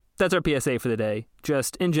that's our PSA for the day.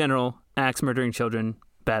 Just in general, axe murdering children,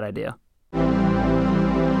 bad idea.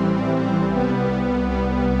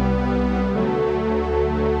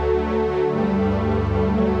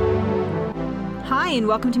 Hi, and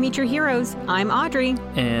welcome to Meet Your Heroes. I'm Audrey.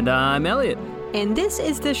 And I'm Elliot. And this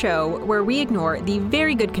is the show where we ignore the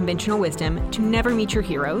very good conventional wisdom to never meet your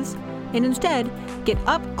heroes, and instead get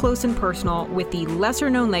up close and personal with the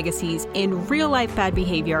lesser-known legacies and real-life bad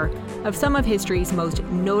behavior of some of history's most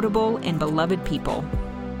notable and beloved people.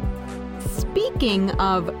 Speaking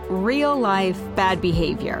of real-life bad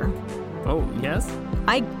behavior... Oh, yes?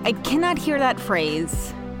 I cannot hear that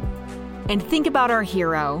phrase and think about our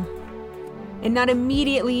hero and not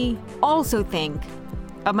immediately also think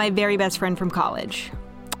of my very best friend from college.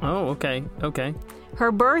 Oh, okay.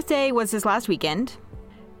 Her birthday was this last weekend.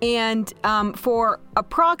 And for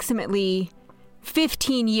approximately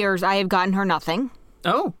 15 years, I have gotten her nothing.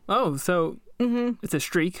 Oh, so It's a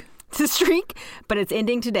streak. It's a streak, but it's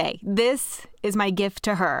ending today. This is my gift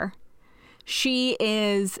to her. She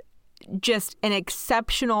is just an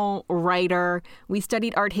exceptional writer. We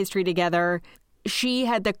studied art history together. She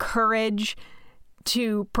had the courage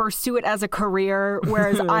to pursue it as a career,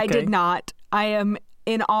 whereas Okay. I did not. I am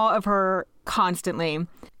in awe of her constantly.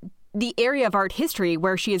 The area of art history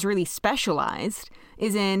where she is really specialized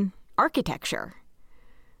is in architecture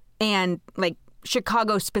and like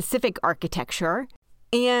Chicago-specific architecture.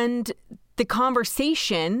 And the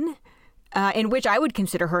conversation in which I would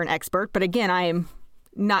consider her an expert, but again, I am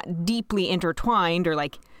not deeply intertwined or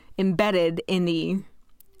like embedded in the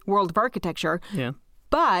world of architecture. Yeah.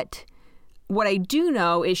 But what I do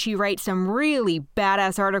know is she writes some really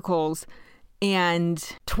badass articles and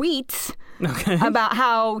tweets about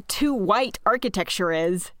how too white architecture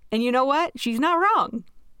is. And you know what? She's not wrong.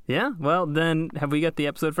 Yeah, well, then have we got the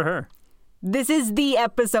episode for her? This is the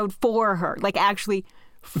episode for her. Like, actually,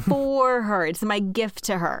 for her. It's my gift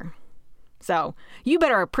to her. So you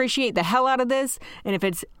better appreciate the hell out of this. And if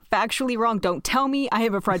it's factually wrong, don't tell me. I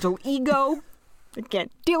have a fragile ego. I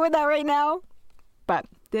can't deal with that right now. But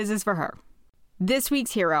this is for her. This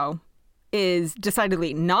week's hero is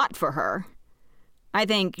decidedly not for her. I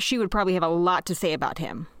think she would probably have a lot to say about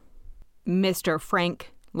him. Mr.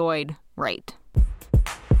 Frank Lloyd Wright.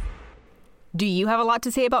 Do you have a lot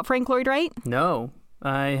to say about Frank Lloyd Wright? No,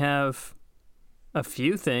 I have a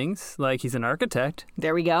few things. Like, he's an architect.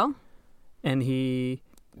 There we go. And he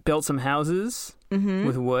built some houses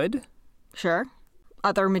with wood. Sure.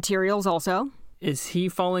 Other materials also. Is he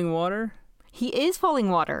Falling Water? He is Falling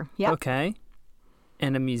Water. Yep. Okay.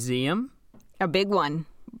 And a museum? A big one.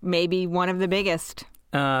 Maybe one of the biggest.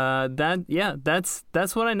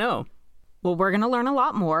 That's what I know. Well, we're going to learn a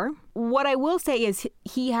lot more. What I will say is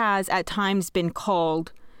he has at times been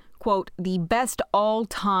called, quote, the best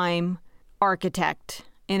all-time architect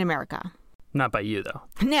in America. Not by you, though.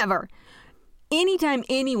 Never. Anytime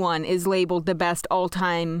anyone is labeled the best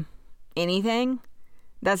all-time anything,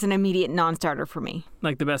 that's an immediate non-starter for me.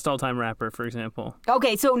 Like the best all-time rapper, for example.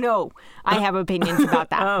 Okay, so no, I have opinions about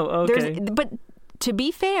that. Oh, okay. But to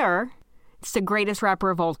be fair, it's the greatest rapper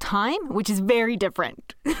of all time, which is very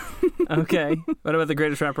different. Okay. What about the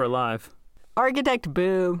greatest rapper alive? Architect,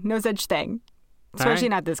 boo. No such thing. Especially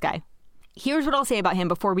not this guy. Here's what I'll say about him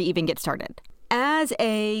before we even get started. As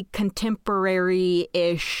a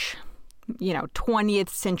contemporary-ish, 20th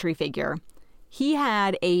century figure, he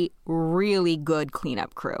had a really good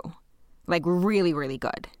cleanup crew. Like, really, really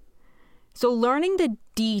good. So learning the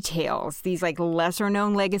details, these like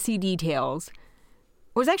lesser-known legacy details,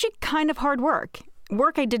 was actually kind of hard work.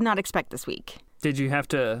 Work I did not expect this week. Did you have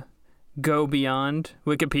to go beyond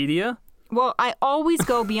Wikipedia? Well, I always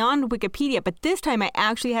go beyond Wikipedia, but this time I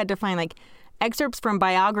actually had to find like excerpts from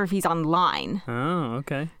biographies online. Oh,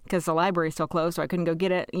 okay. Because the library's still closed, so I couldn't go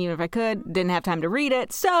get it. Even if I could, didn't have time to read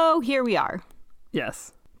it. So here we are.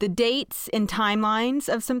 Yes. The dates and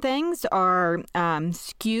timelines of some things are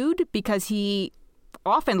skewed because he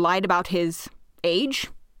often lied about his age.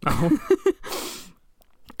 Oh.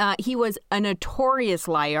 He was a notorious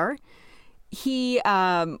liar. He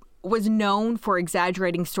was known for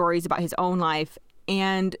exaggerating stories about his own life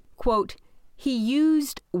and, quote, he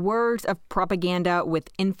used words of propaganda with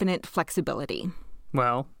infinite flexibility.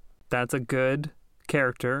 Well, that's a good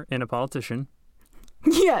character in a politician.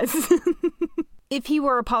 Yes. If he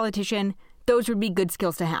were a politician, those would be good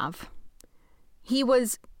skills to have. He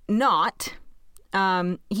was not.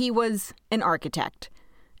 He was an architect.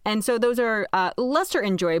 And so those are lesser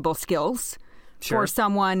enjoyable skills for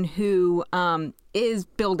someone who is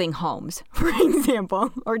building homes, for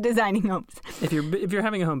example, or designing homes. If you're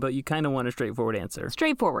having a home built, you kind of want a straightforward answer.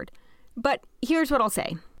 Straightforward. But here's what I'll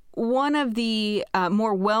say. one of the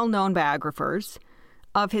more well-known biographers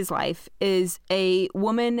of his life is a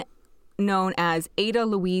woman known as Ada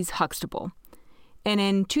Louise Huxtable. And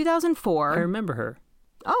in 2004... I remember her.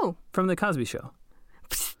 Oh. From The Cosby Show.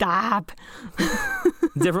 Stop.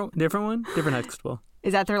 Different one? Different Huxtable.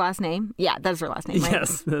 Is that their last name? Yeah, that's their last name, right?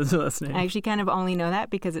 Yes, that's their last name. I actually kind of only know that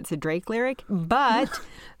because it's a Drake lyric. But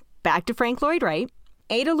back to Frank Lloyd Wright.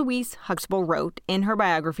 Ada Louise Huxtable wrote in her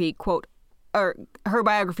biography, quote, or her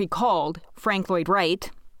biography called Frank Lloyd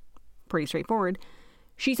Wright, pretty straightforward.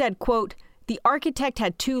 She said, quote, "The architect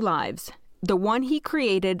had two lives, the one he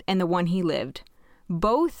created and the one he lived.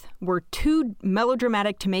 Both were too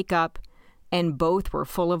melodramatic to make up, and both were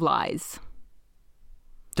full of lies."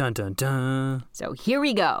 Dun, dun, dun. So here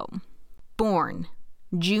we go. Born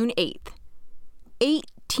June 8th,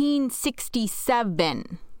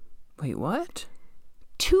 1867. Wait, what?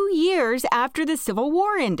 2 years after the Civil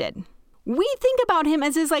War ended. We think about him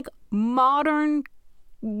as this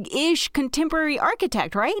modern-ish contemporary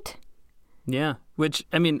architect, right? Yeah, which,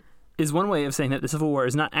 I mean, is one way of saying that the Civil War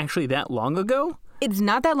is not actually that long ago. It's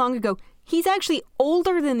not that long ago. He's actually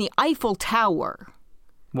older than the Eiffel Tower.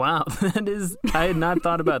 Wow, I had not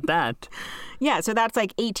thought about that. Yeah, so that's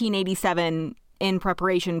like 1887 in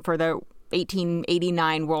preparation for the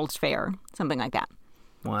 1889 World's Fair, something like that.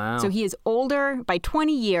 Wow. So he is older by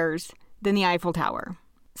 20 years than the Eiffel Tower.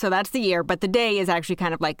 So that's the year, but the day is actually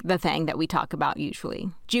kind of like the thing that we talk about usually.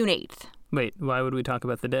 June 8th. Wait, why would we talk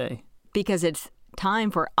about the day? Because it's time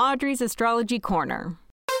for Audrey's Astrology Corner.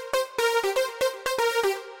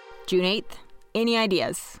 June 8th. Any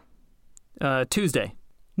ideas? Tuesday.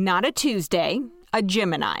 Not a Tuesday, a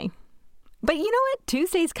Gemini. But you know what?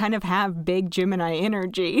 Tuesdays kind of have big Gemini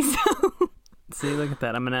energy. So. See, look at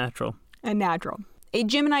that. I'm a natural. A natural. A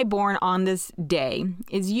Gemini born on this day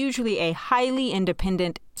is usually a highly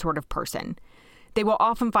independent sort of person. They will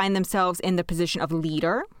often find themselves in the position of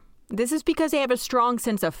leader. This is because they have a strong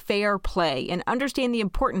sense of fair play and understand the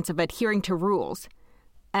importance of adhering to rules,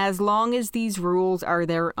 as long as these rules are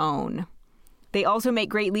their own. They also make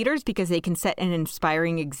great leaders because they can set an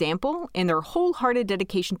inspiring example in their wholehearted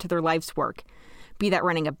dedication to their life's work, be that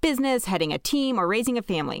running a business, heading a team, or raising a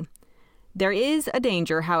family. There is a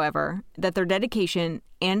danger, however, that their dedication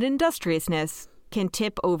and industriousness can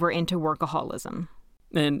tip over into workaholism.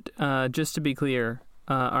 And just to be clear,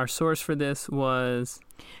 our source for this was...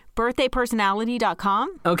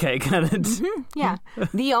 birthdaypersonality.com. Okay, got it. Mm-hmm, yeah.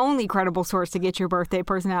 The only credible source to get your birthday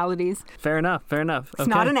personalities. Fair enough. It's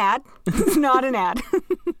not an ad. It's not an ad.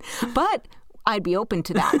 But I'd be open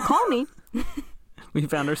to that. Call me. We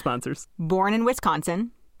found our sponsors. Born in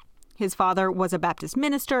Wisconsin. His father was a Baptist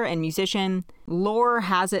minister and musician. Lore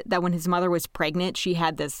has it that when his mother was pregnant, she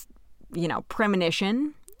had this,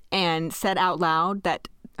 premonition and said out loud that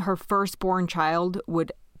her firstborn child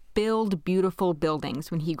would build beautiful buildings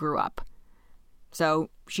when he grew up. So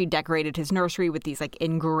she decorated his nursery with these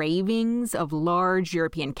engravings of large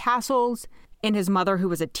European castles. And his mother, who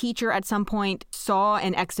was a teacher at some point, saw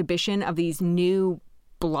an exhibition of these new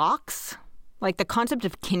blocks. The concept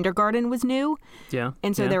of kindergarten was new. Yeah.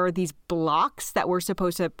 And so there were these blocks that were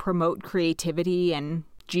supposed to promote creativity and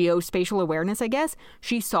geospatial awareness, I guess.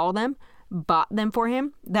 She saw them, bought them for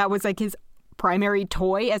him. That was his primary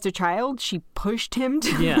toy as a child. She pushed him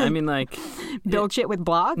to build shit with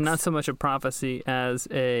blocks. Not so much a prophecy as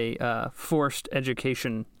a forced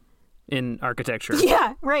education in architecture.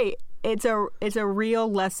 Yeah, right. It's a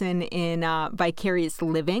real lesson in vicarious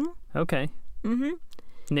living. Okay. Mm-hmm.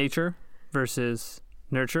 Nature versus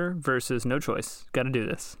nurture versus no choice. Got to do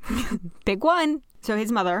this. Big one. So his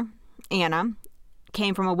mother, Anna,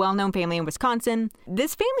 came from a well-known family in Wisconsin.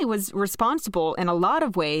 This family was responsible in a lot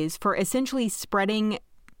of ways for essentially spreading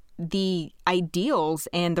the ideals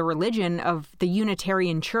and the religion of the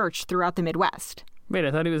Unitarian Church throughout the Midwest. Wait,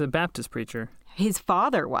 I thought he was a Baptist preacher. His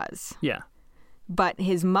father was. Yeah. But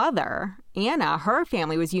his mother, Anna, her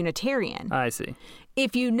family was Unitarian. I see.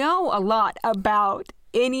 If you know a lot about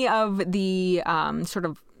any of the sort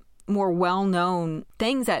of more well-known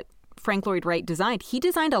things that Frank Lloyd Wright designed, he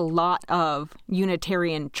designed a lot of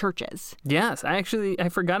Unitarian churches. Yes, I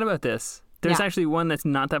forgot about this. There's actually one that's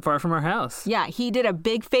not that far from our house. Yeah, he did a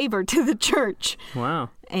big favor to the church. Wow.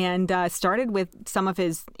 And started with some of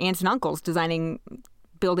his aunts and uncles designing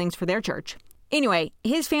buildings for their church. Anyway,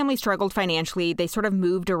 his family struggled financially. They sort of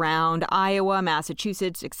moved around Iowa,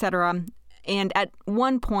 Massachusetts, etc. And at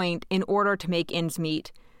one point, in order to make ends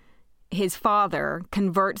meet, his father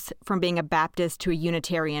converts from being a Baptist to a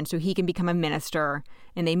Unitarian so he can become a minister,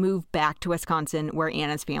 and they move back to Wisconsin, where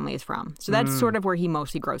Anna's family is from. So that's sort of where he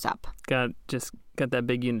mostly grows up. Got that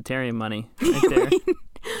big Unitarian money right there.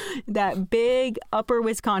 that big Upper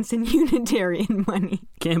Wisconsin Unitarian money.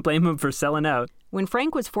 Can't blame him for selling out. When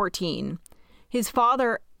Frank was 14, his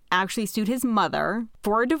father actually sued his mother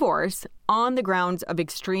for a divorce on the grounds of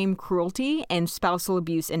extreme cruelty and spousal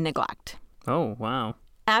abuse and neglect. Oh, wow.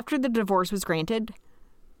 After the divorce was granted,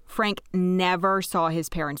 Frank never saw his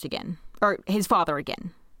parents again, or his father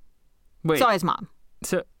again. Wait. Saw his mom.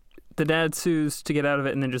 So the dad sues to get out of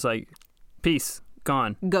it and then just like, peace,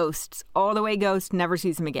 gone. Ghosts. All the way ghost, never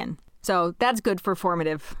sees him again. So that's good for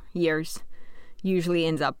formative years. Usually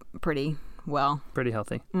ends up pretty well. Pretty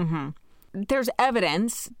healthy. Mm-hmm. There's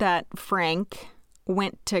evidence that Frank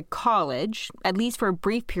went to college, at least for a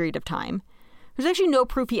brief period of time. There's actually no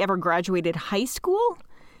proof he ever graduated high school,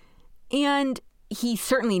 and he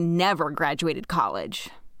certainly never graduated college.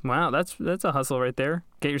 Wow, that's a hustle right there.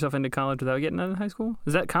 Get yourself into college without getting out of high school?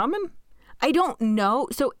 Is that common? I don't know.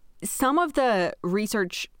 So some of the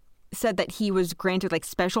research said that he was granted like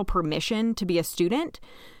special permission to be a student,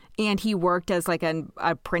 and he worked as like an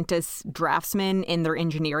apprentice draftsman in their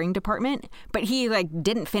engineering department, but he like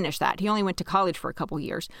didn't finish that. He only went to college for a couple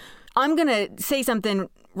years. I'm going to say something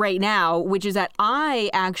right now, which is that I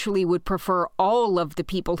actually would prefer all of the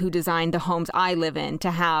people who designed the homes I live in to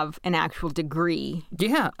have an actual degree.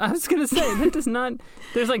 Yeah, I was going to say, that does not...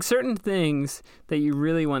 There's like certain things that you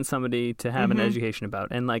really want somebody to have an education about.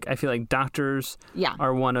 And like, I feel like doctors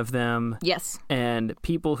are one of them. Yes. And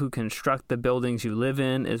people who construct the buildings you live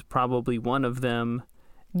in is probably one of them.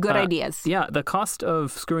 Good ideas. Yeah, the cost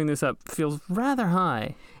of screwing this up feels rather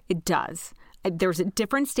high. It does. There was a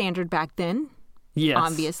different standard back then. Yes.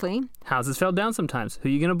 Obviously. Houses fell down sometimes. Who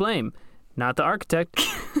are you going to blame? Not the architect.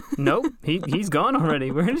 Nope. He's gone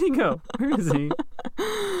already. Where did he go? Where is he?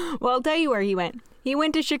 Well, I'll tell you where he went. He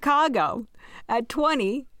went to Chicago. At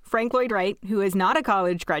 20, Frank Lloyd Wright, who is not a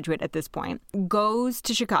college graduate at this point, goes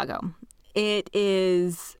to Chicago. It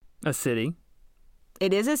is... a city.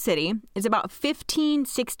 It is a city. It's about 15,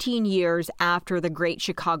 16 years after the Great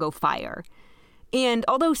Chicago Fire. And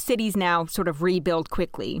although cities now sort of rebuild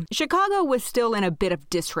quickly, Chicago was still in a bit of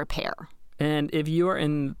disrepair. And if you are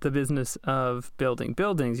in the business of building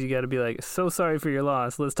buildings, you got to be like, so sorry for your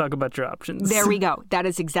loss. Let's talk about your options. There we go. That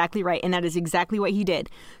is exactly right. And that is exactly what he did.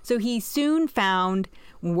 So he soon found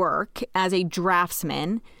work as a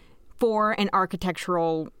draftsman for an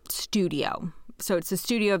architectural studio. So it's a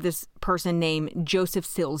studio of this person named Joseph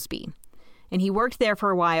Silsby. And he worked there for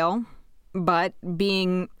a while. But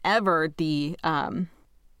being ever the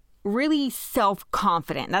really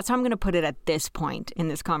self-confident, that's how I'm going to put it at this point in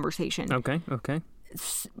this conversation. Okay.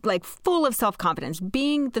 Like full of self-confidence,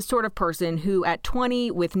 being the sort of person who at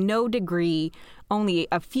 20 with no degree, only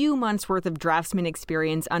a few months worth of draftsman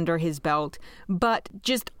experience under his belt, but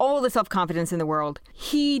just all the self-confidence in the world,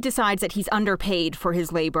 he decides that he's underpaid for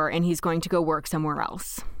his labor and he's going to go work somewhere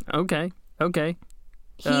else. Okay.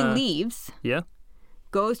 He leaves. Yeah.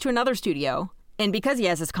 Goes to another studio, and because he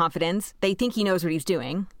has this confidence, they think he knows what he's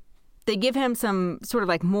doing. They give him some sort of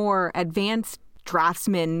like more advanced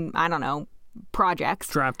draftsman, I don't know,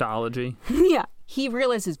 projects. Draftology. Yeah. He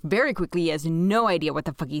realizes very quickly he has no idea what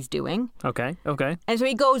the fuck he's doing. Okay. And so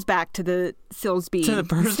he goes back to the Silsby to the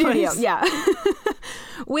first studio. place? Yeah.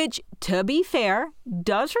 Which, to be fair,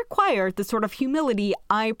 does require the sort of humility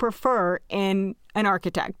I prefer in an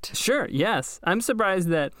architect. Sure, yes. I'm surprised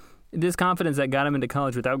that this confidence that got him into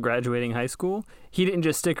college without graduating high school, he didn't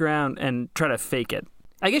just stick around and try to fake it.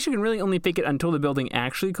 I guess you can really only fake it until the building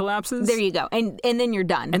actually collapses. There you go. And then you're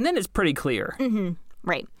done. And then it's pretty clear. Mm-hmm.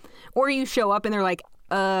 Right. Or you show up and they're like,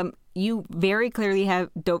 you very clearly have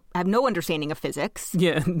no understanding of physics.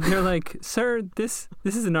 Yeah. They're like, sir, this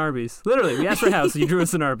is an Arby's. Literally, we asked for a house. You drew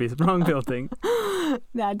us an Arby's. Wrong building.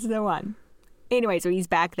 That's the one. Anyway, so he's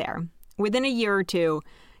back there. Within a year or two,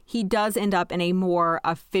 he does end up in a more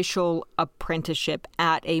official apprenticeship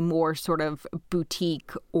at a more sort of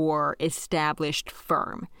boutique or established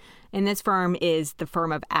firm. And this firm is the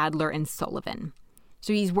firm of Adler and Sullivan.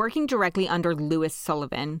 So he's working directly under Louis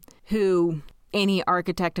Sullivan, who any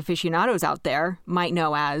architect aficionados out there might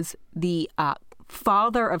know as the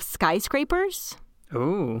father of skyscrapers.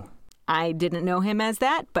 Ooh. I didn't know him as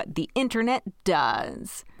that, but the internet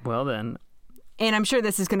does. Well then. And I'm sure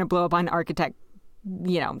this is going to blow up on architect,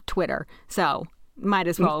 Twitter. So might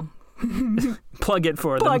as well plug it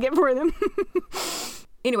for them.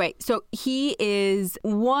 Anyway, so he is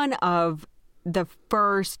one of the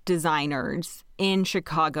first designers in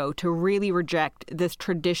Chicago to really reject this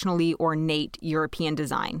traditionally ornate European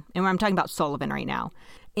design. And I'm talking about Sullivan right now.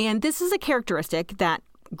 And this is a characteristic that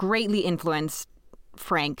greatly influenced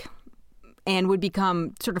Frank and would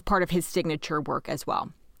become sort of part of his signature work as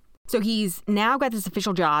well. So he's now got this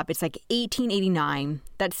official job. It's like 1889.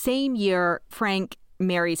 That same year, Frank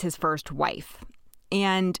marries his first wife.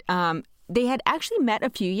 And they had actually met a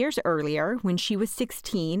few years earlier when she was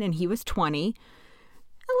 16 and he was 20.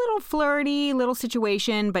 A little flirty, little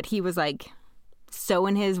situation, but he was like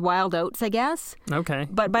sowing his wild oats, I guess. Okay.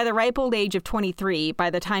 But by the ripe old age of 23, by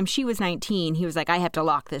the time she was 19, he was like, I have to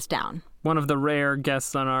lock this down. One of the rare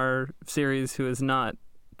guests on our series who has not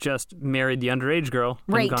just married the underage girl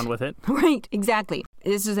and gone with it. Right, exactly.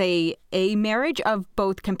 This is a marriage of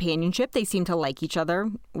both companionship. They seem to like each other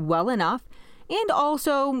well enough. And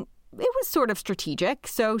also, it was sort of strategic.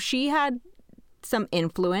 So she had some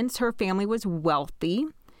influence. Her family was wealthy.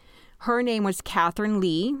 Her name was Catherine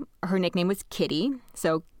Lee. Her nickname was Kitty.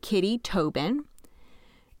 So Kitty Tobin.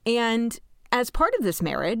 And as part of this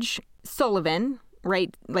marriage, Sullivan,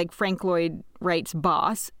 right, like Frank Lloyd Wright's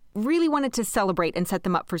boss, really wanted to celebrate and set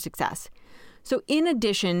them up for success. So in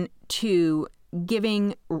addition to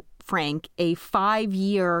giving Frank a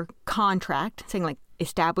 5-year contract, saying like,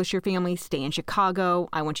 establish your family, stay in Chicago,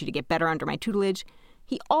 I want you to get better under my tutelage,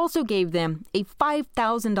 he also gave them a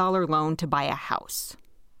 $5,000 loan to buy a house.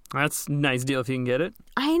 That's a nice deal if you can get it.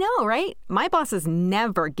 I know, right? My boss has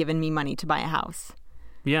never given me money to buy a house.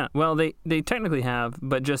 Yeah, well, they technically have,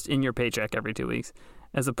 but just in your paycheck every 2 weeks,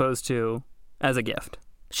 as opposed to as a gift.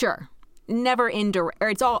 Sure. Never indirect, or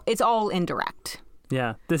it's all indirect.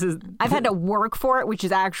 Yeah, I've had to work for it, which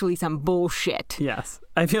is actually some bullshit. Yes.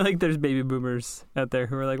 I feel like there's baby boomers out there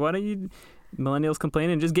who are like, why don't you millennials complain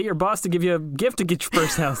and just get your boss to give you a gift to get your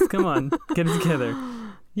first house? Come on, get it together.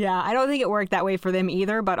 Yeah, I don't think it worked that way for them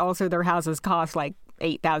either, but also their houses cost like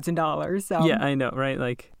 $8,000. So. Yeah, I know, right?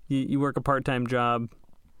 Like you work a part-time job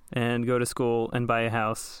and go to school and buy a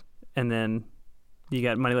house, and then you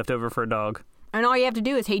got money left over for a dog. And all you have to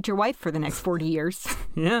do is hate your wife for the next 40 years.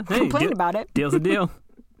 Yeah. Hey, complain about it. Deal's a deal.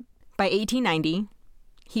 By 1890,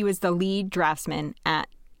 he was the lead draftsman at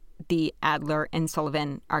the Adler and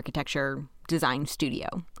Sullivan Architecture Design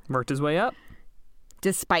Studio. Worked his way up.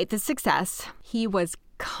 Despite the success, he was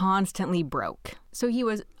constantly broke. So he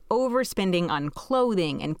was overspending on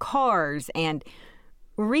clothing and cars and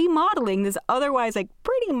remodeling this otherwise like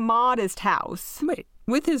pretty modest house. Wait,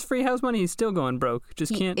 with his free house money, he's still going broke.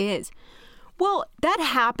 He is. Well, that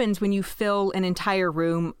happens when you fill an entire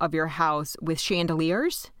room of your house with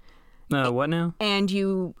chandeliers. What now? And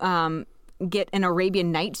you get an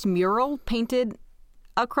Arabian Nights mural painted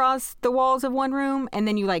across the walls of one room, and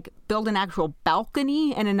then you like build an actual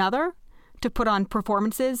balcony in another to put on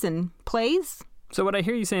performances and plays. So what I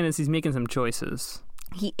hear you saying is he's making some choices.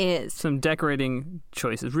 He is. Some decorating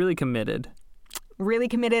choices. Really committed. Really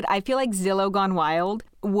committed. I feel like Zillow Gone Wild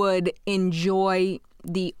would enjoy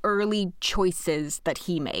the early choices that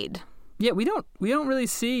he made. Yeah, we don't really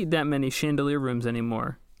see that many chandelier rooms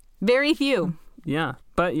anymore. Very few. Yeah,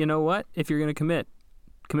 but you know what? If you're going to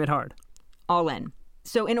commit hard. All in.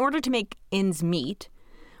 So in order to make ends meet,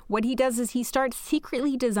 what he does is he starts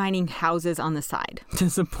secretly designing houses on the side. To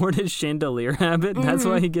support his chandelier habit? Mm-hmm. That's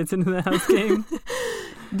why he gets into the house game?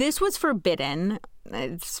 This was forbidden.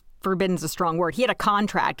 Forbidden's a strong word. He had a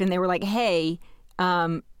contract, and they were like, hey,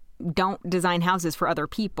 don't design houses for other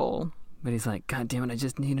people. But he's like, God damn it, I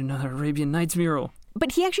just need another Arabian Nights mural.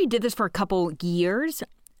 But he actually did this for a couple years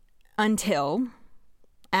until,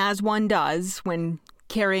 as one does when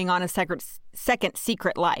carrying on a second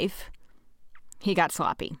secret life, he got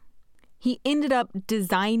sloppy. He ended up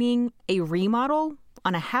designing a remodel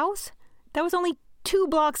on a house that was only 2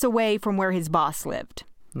 blocks away from where his boss lived.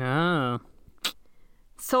 Oh.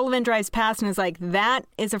 Sullivan drives past and is like, that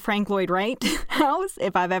is a Frank Lloyd Wright house,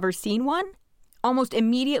 if I've ever seen one. Almost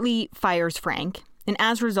immediately fires Frank, and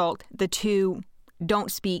as a result, the two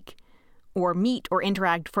don't speak or meet or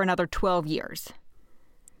interact for another 12 years.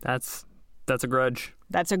 That's a grudge.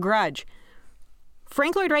 That's a grudge.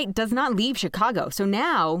 Frank Lloyd Wright does not leave Chicago, so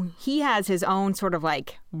now he has his own sort of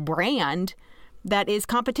like brand that is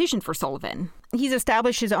competition for Sullivan. He's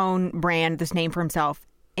established his own brand, this name for himself,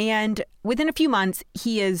 and within a few months,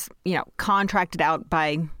 he is, contracted out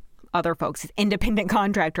by other folks, independent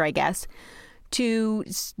contractor, I guess, to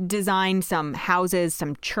design some houses,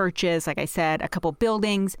 some churches, like I said, a couple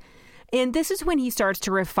buildings. And this is when he starts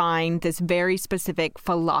to refine this very specific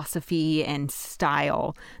philosophy and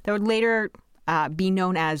style that would later be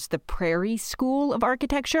known as the Prairie School of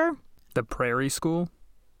Architecture. The Prairie School?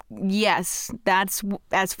 Yes, that's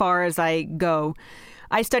as far as I go.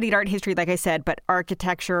 I studied art history, like I said, but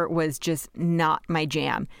architecture was just not my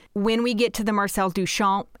jam. When we get to the Marcel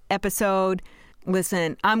Duchamp episode,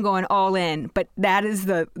 listen, I'm going all in, but that is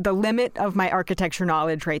the limit of my architecture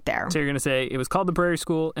knowledge right there. So you're going to say it was called the Prairie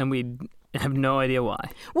School, and we have no idea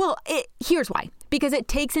why. Well, here's why. Because it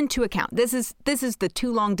takes into account, this is the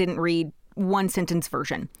too long didn't read one sentence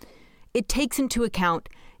version. It takes into account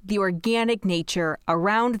the organic nature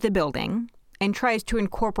around the building and tries to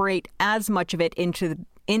incorporate as much of it into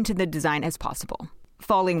the design as possible.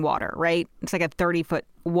 Falling water, right? It's like a 30-foot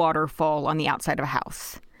waterfall on the outside of a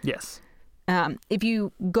house. Yes. If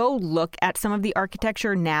you go look at some of the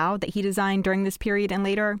architecture now that he designed during this period and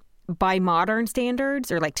later, by modern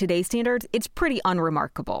standards or like today's standards, it's pretty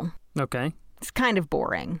unremarkable. Okay. It's kind of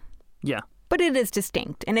boring. Yeah. But it is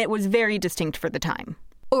distinct, and it was very distinct for the time.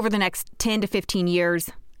 Over the next 10 to 15 years,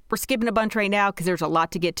 we're skipping a bunch right now because there's a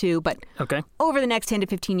lot to get to, but okay. Over the next 10 to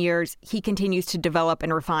 15 years, he continues to develop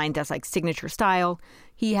and refine this like signature style.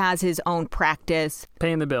 He has his own practice.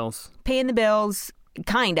 Paying the bills,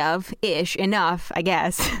 kind of, ish, enough, I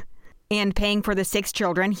guess. And paying for the 6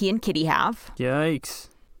 children he and Kitty have. Yikes.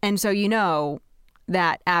 And so you know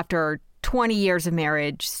that after 20 years of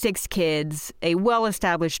marriage, 6 kids, a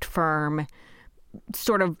well-established firm,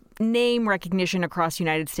 sort of name recognition across the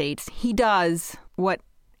United States, he does what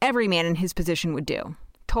every man in his position would do.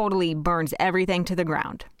 Totally burns everything to the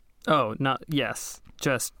ground. Oh, yes.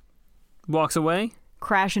 Just walks away?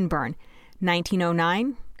 Crash and burn.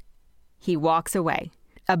 1909, he walks away.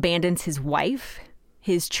 Abandons his wife,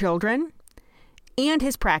 his children, and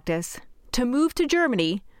his practice to move to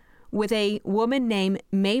Germany with a woman named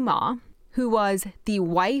May Ma, who was the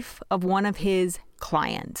wife of one of his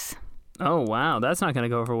clients. Oh, wow. That's not going to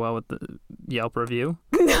go over well with the Yelp review.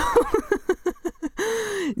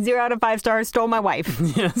 0 out of 5 stars, stole my wife.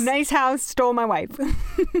 Yes. Nice house, stole my wife.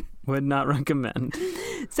 Would not recommend.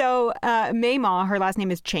 So May Ma, her last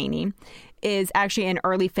name is Cheney, is actually an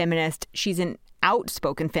early feminist. She's an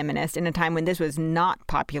outspoken feminist in a time when this was not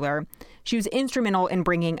popular. She was instrumental in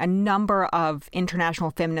bringing a number of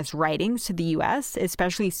international feminist writings to the U.S.,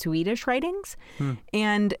 especially Swedish writings.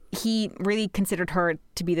 And he really considered her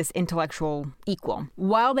to be this intellectual equal.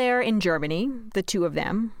 While they're in Germany, the two of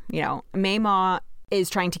them, May Ma is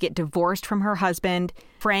trying to get divorced from her husband.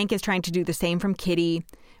 Frank is trying to do the same from Kitty.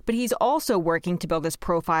 But he's also working to build his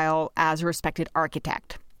profile as a respected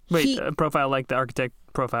architect. Wait, a profile like the architect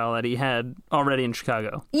profile that he had already in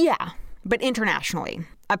Chicago? Yeah, but internationally.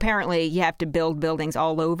 Apparently, you have to build buildings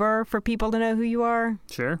all over for people to know who you are.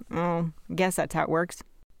 Sure. Oh, I guess that's how it works.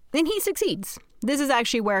 And he succeeds. This is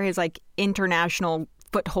actually where his international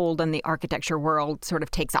foothold in the architecture world sort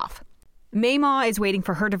of takes off. May Ma is waiting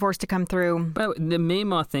for her divorce to come through. But the May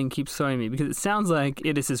Ma thing keeps throwing me because it sounds like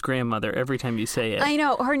it is his grandmother every time you say it. I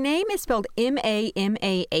know. Her name is spelled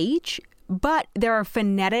M-A-M-A-H, but there are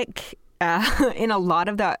phonetic in a lot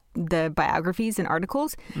of the biographies and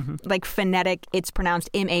articles. Like phonetic, it's pronounced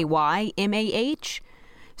M-A-Y-M-A-H.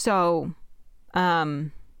 So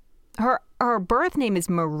her birth name is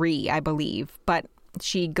Marie, I believe, but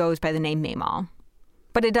she goes by the name May Ma.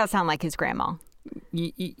 But it does sound like his grandma.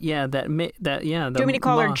 Yeah, Do you want me to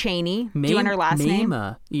call her Cheney? Do you want her last name?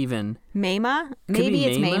 Mayma, even. Mayma? Maybe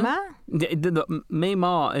it's Mayma? The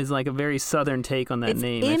Mayma is like a very southern take on that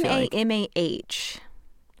name. It's M-A-M-A-H.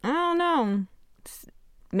 I don't know.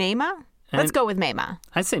 Mayma? Let's go with Mayma.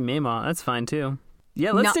 I say Mayma. That's fine, too.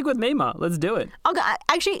 Yeah, let's stick with Mayma. Let's do it.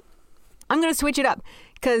 Actually, I'm going to switch it up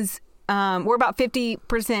because we're about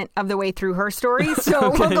 50% of the way through her story, so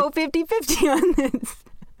We'll go 50-50 on this.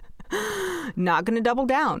 Not going to double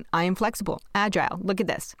down. I am flexible, agile. Look at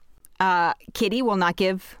this. Kitty will not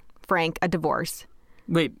give Frank a divorce.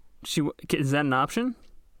 Wait, is that an option?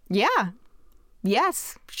 Yeah.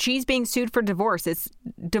 Yes. She's being sued for divorce.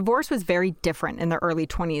 Divorce was very different in the early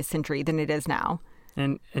 20th century than it is now.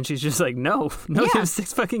 And she's just like, no, you have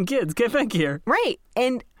 6 fucking kids. Get back here. Right.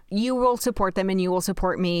 And you will support them and you will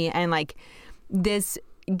support me. And this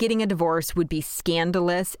getting a divorce would be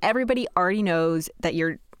scandalous. Everybody already knows that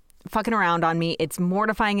you're fucking around on me. It's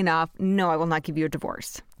mortifying enough. No, I will not give you a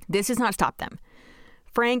divorce. This does not stop them.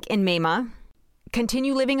 Frank and Mayma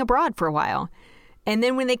continue living abroad for a while. And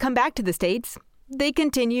then when they come back to the States, they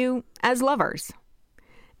continue as lovers.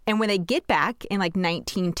 And when they get back in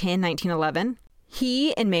 1910, 1911,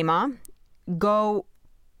 he and Mayma go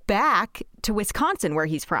back to Wisconsin, where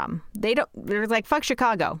he's from. They're like, fuck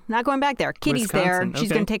Chicago. Not going back there. Kitty's Wisconsin, there.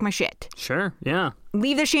 She's going to take my shit. Sure, yeah.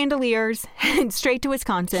 Leave the chandeliers, head straight to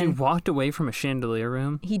Wisconsin. He walked away from a chandelier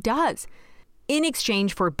room? He does. In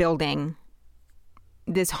exchange for building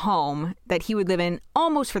this home that he would live in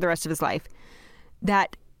almost for the rest of his life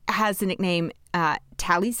that has the nickname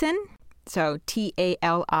Taliesin. So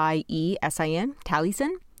Taliesin,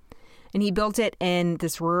 Taliesin. And he built it in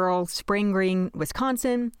this rural Spring Green,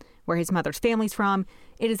 Wisconsin, where his mother's family's from.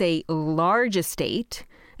 It is a large estate,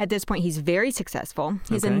 At this point, he's very successful.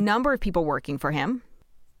 He has a Okay. number of people working for him.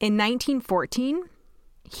 In 1914,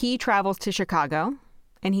 he travels to Chicago,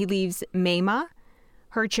 and he leaves Mema,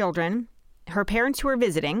 her children, her parents who are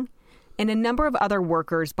visiting, and a number of other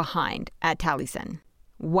workers behind at Taliesin.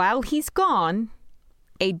 While he's gone,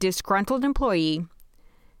 a disgruntled employee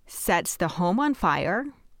sets the home on fire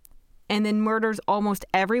and then murders almost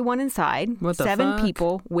everyone inside, What the 7 fuck?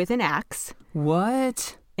 people with an axe,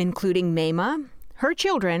 What? including Mema, her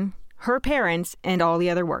children, her parents, and all the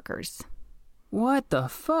other workers. What the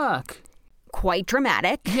fuck? Quite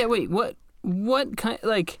dramatic. Yeah, wait, what kind,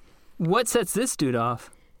 like, what sets this dude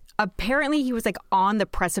off? Apparently, he was like on the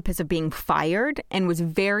precipice of being fired and was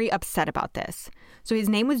very upset about this. So his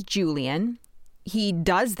name was Julian. He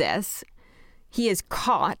does this. He is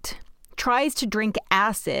caught, tries to drink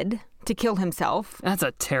acid to kill himself, That's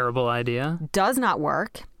a terrible idea. does not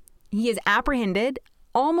work. He is apprehended,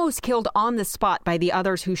 almost killed on the spot by the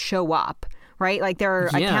others who show up, right? Like there are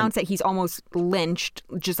Yeah. accounts that he's almost lynched,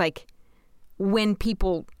 just like when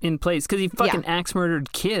people. In place, because he fucking axe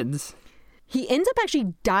murdered kids. He ends up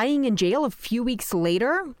actually dying in jail a few weeks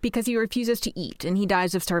later because he refuses to eat and he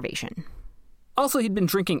dies of starvation. Also, he'd been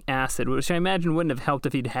drinking acid, which I imagine wouldn't have helped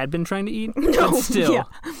if he'd had been trying to eat. But still. Yeah.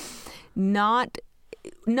 Not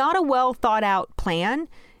a well thought out plan,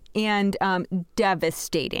 and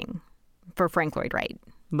devastating for Frank Lloyd Wright.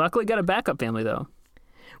 Luckily got a backup family, though.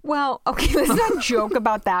 Well, okay, let's not joke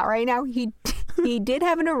about that right now. He did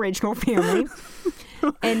have an original family,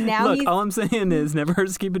 and now Look, all I'm saying is never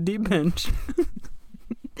hurts to keep a deep bench.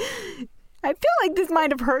 I feel like this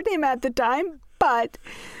might have hurt him at the time, but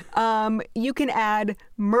you can add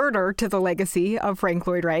murder to the legacy of Frank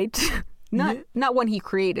Lloyd Wright. Not one he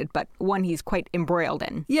created, but one he's quite embroiled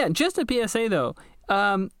in. Yeah, just a PSA, though.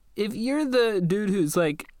 If you're the dude who's,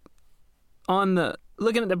 like,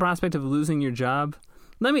 looking at the prospect of losing your job,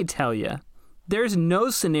 let me tell you, there's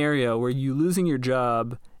no scenario where you losing your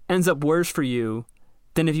job ends up worse for you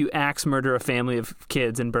than if you axe murder a family of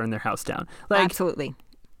kids and burn their house down. Like, Absolutely.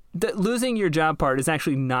 the losing your job part is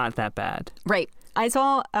actually not that bad. Right. I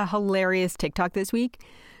saw a hilarious TikTok this week,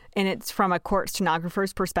 and it's from a court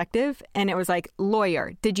stenographer's perspective. And it was like,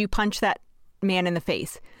 lawyer, did you punch that man in the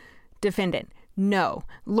face? Defendant, no.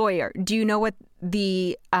 Lawyer, do you know what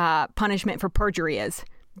the punishment for perjury is?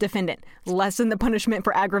 Defendant, lessen the punishment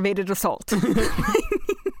for aggravated assault.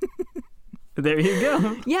 There you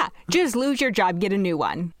go. Yeah, just lose your job, get a new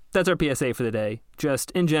one. That's our PSA for the day. Just,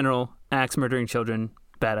 in general, axe murdering children,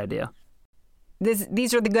 bad idea.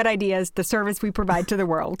 These are the good ideas, the service we provide to the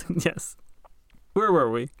world. Yes. Where were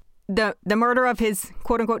we? The murder of his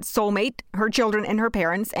quote-unquote soulmate, her children and her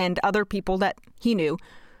parents, and other people that he knew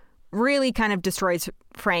really kind of destroys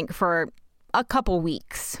Frank for a couple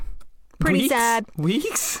weeks. Pretty Weeks? sad.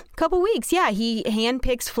 Weeks? Couple weeks, yeah. He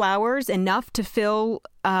handpicks flowers enough to fill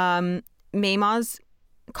Mema's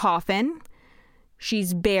coffin.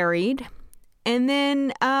 She's buried. And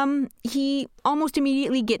then he almost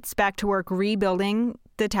immediately gets back to work rebuilding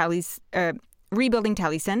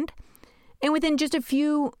Taliesin. And within just a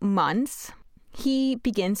few months, he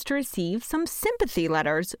begins to receive some sympathy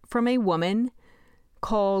letters from a woman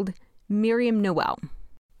called Miriam Noel.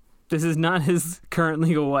 This is not his current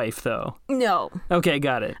legal wife, though. No. Okay,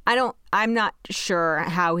 got it. I'm not sure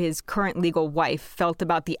how his current legal wife felt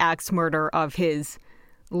about the axe murder of his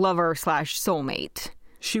lover/soulmate.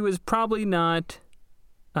 She was probably not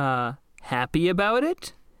happy about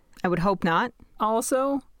it. I would hope not.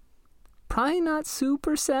 Also, probably not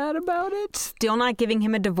super sad about it. Still not giving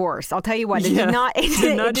him a divorce. I'll tell you what, it Yeah, did not,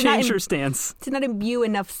 did not change her stance. Did not imbue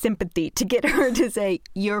enough sympathy to get her to say,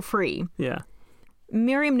 you're free. Yeah.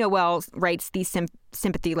 Miriam Noel writes these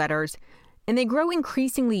sympathy letters, and they grow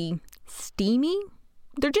increasingly steamy.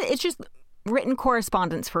 It's just written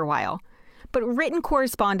correspondence for a while. But written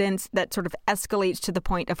correspondence that sort of escalates to the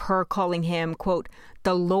point of her calling him, quote,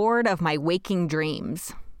 the Lord of my waking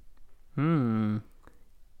dreams. Unsurprisingly,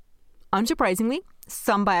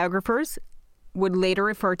 some biographers would later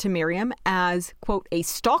refer to Miriam as, quote, a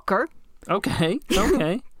stalker. Okay.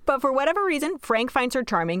 But for whatever reason, Frank finds her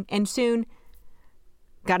charming and soon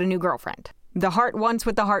got a new girlfriend. The heart wants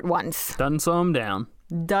what the heart wants. Doesn't slow him down.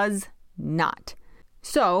 Does not.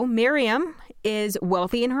 So Miriam is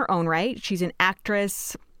wealthy in her own right. She's an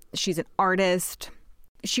actress. She's an artist.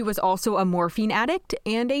 She was also a morphine addict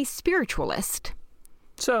and a spiritualist.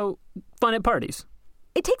 So, fun at parties.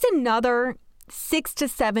 It takes another 6 to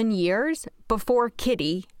 7 years before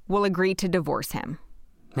Kitty will agree to divorce him.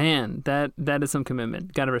 Man, that is some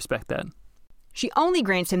commitment. Gotta respect that. She only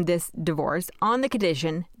grants him this divorce on the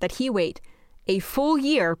condition that he wait a full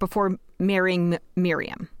year before marrying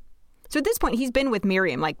Miriam. So at this point, he's been with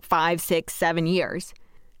Miriam like 5, 6, 7 years.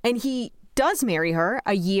 And he does marry her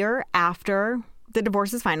a year after the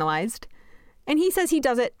divorce is finalized. And he says he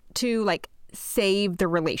does it to like save the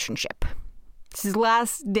relationship. It's his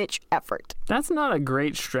last ditch effort. That's not a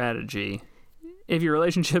great strategy. If your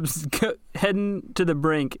relationship's heading to the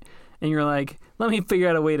brink and you're like, let me figure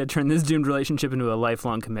out a way to turn this doomed relationship into a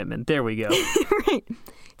lifelong commitment. There we go. Right.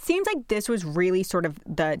 Seems like this was really sort of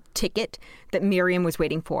the ticket that Miriam was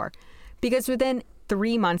waiting for. Because within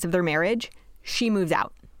 3 months of their marriage, she moves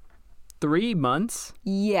out. 3 months?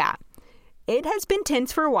 Yeah. It has been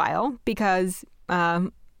tense for a while because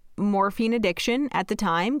morphine addiction at the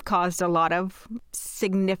time caused a lot of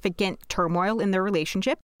significant turmoil in their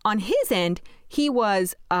relationship. On his end, he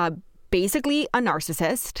was basically a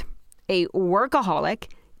narcissist, a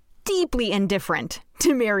workaholic, deeply indifferent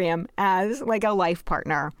to Miriam as like a life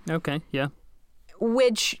partner. Okay, yeah.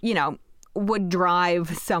 Which, you know, would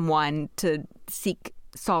drive someone to seek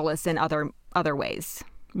solace in other ways.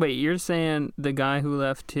 Wait, you're saying the guy who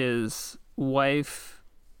left his wife,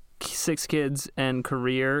 6 kids, and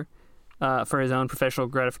career for his own professional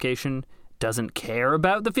gratification doesn't care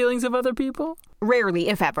about the feelings of other people? Rarely,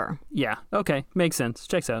 if ever. Yeah, okay. Makes sense.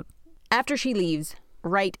 Checks out. After she leaves,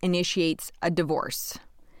 Wright initiates a divorce.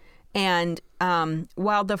 And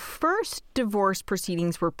while the first divorce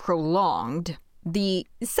proceedings were prolonged, the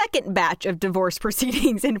second batch of divorce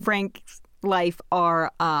proceedings in Frank's life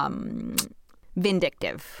are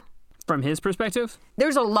vindictive. From his perspective?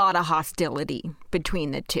 There's a lot of hostility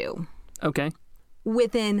between the two. Okay.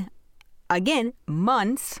 Within, again,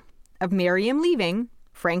 months of Miriam leaving,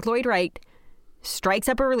 Frank Lloyd Wright strikes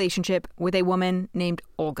up a relationship with a woman named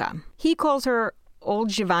Olga. He calls her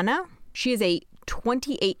Oljivana. She is a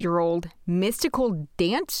 28-year-old mystical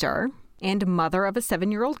dancer and mother of a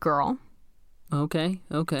 7-year-old girl. Okay.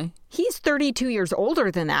 He's 32 years older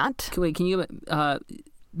than that. Wait, can you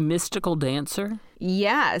mystical dancer?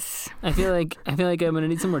 Yes. I feel like I'm gonna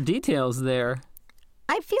need some more details there.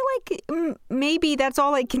 I feel like maybe that's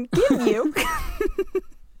all I can give you.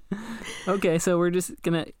 Okay, so we're just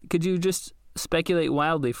gonna. Could you just speculate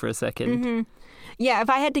wildly for a second? Mm-hmm. Yeah, if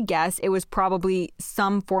I had to guess, it was probably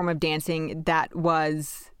some form of dancing that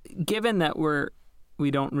was. Given that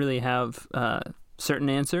we don't really have a certain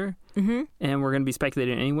answer, and we're gonna be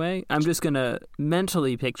speculating anyway, I'm just gonna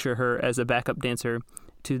mentally picture her as a backup dancer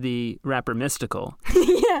to the rapper Mystical.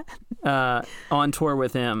 Yeah. On tour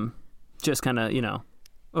with him, just kind of,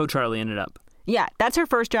 Oh Charlie ended up. Yeah, that's her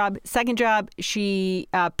first job. Second job, she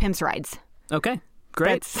pimps rides. Okay,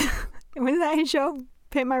 great. Was that his show?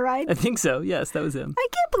 Pimp My Ride? I think so. Yes, that was him. I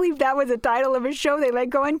can't believe that was a title of a show they let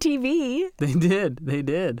go on TV. They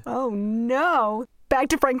did. Oh, no. Back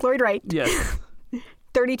to Frank Lloyd Wright. Yes.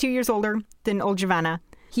 32 years older than Oljivana.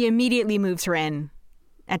 He immediately moves her in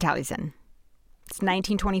at Taliesin. It's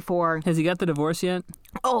 1924. Has he got the divorce yet?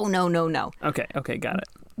 Oh, no. Okay, got it.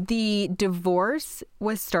 The divorce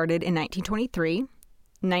was started in 1923.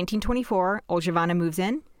 1924, Oljivana moves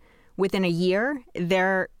in. Within a year,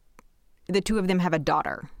 the two of them have a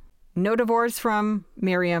daughter. No divorce from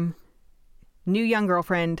Miriam. New young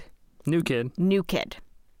girlfriend. New kid.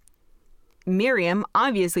 Miriam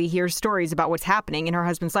obviously hears stories about what's happening in her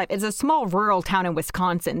husband's life. It's a small rural town in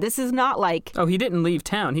Wisconsin. This is not like... Oh, he didn't leave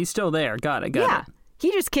town. He's still there. Got it. Yeah,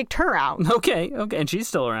 he just kicked her out. Okay. And she's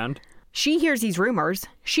still around. She hears these rumors.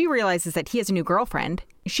 She realizes that he has a new girlfriend.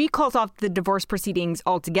 She calls off the divorce proceedings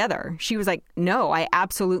altogether. She was like, no, I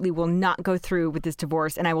absolutely will not go through with this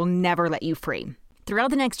divorce and I will never let you free. Throughout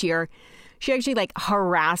the next year, she actually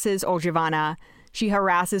harasses Oljivana. She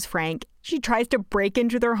harasses Frank. She tries to break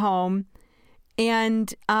into their home.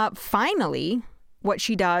 And finally, what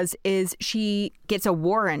she does is she gets a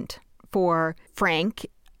warrant for Frank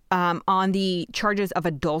on the charges of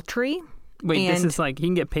adultery. Wait, this is he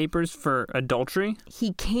can get papers for adultery?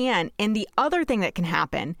 He can. And the other thing that can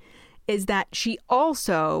happen is that she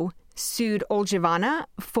also sued Oljivana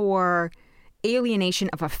for alienation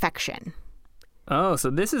of affection. Oh, so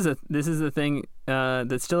this is a thing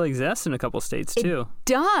that still exists in a couple states too. It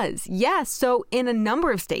does, yes. So in a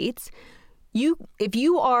number of states, if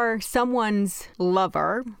you are someone's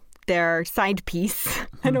lover, their side piece,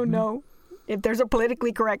 I don't know if there's a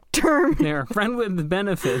politically correct term. They're a friend with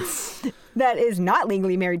benefits. That is not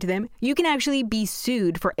legally married to them. You can actually be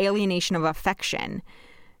sued for alienation of affection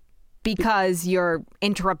because you're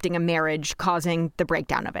interrupting a marriage, causing the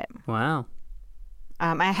breakdown of it. Wow.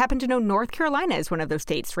 I happen to know North Carolina is one of those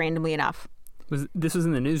states, randomly enough. This was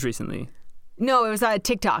in the news recently. No, it was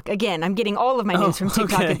TikTok. Again, I'm getting all of my news from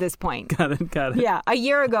TikTok okay. at this point. Got it. Yeah. A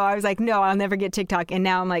year ago, I was like, no, I'll never get TikTok. And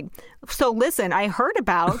now I'm like, so listen, I heard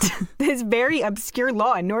about this very obscure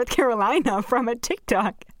law in North Carolina from a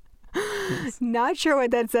TikTok. Yes. Not sure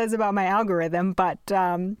what that says about my algorithm, but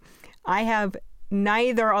I have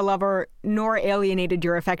neither a lover nor alienated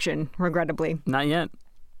your affection, regrettably. Not yet.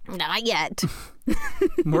 Not yet.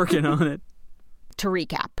 I'm working on it. To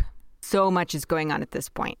recap, so much is going on at this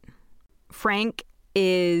point. Frank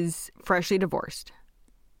is freshly divorced,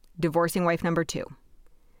 divorcing wife number 2,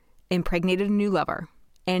 impregnated a new lover,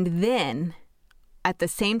 and then, at the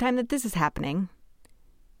same time that this is happening,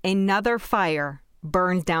 another fire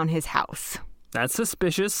burns down his house. That's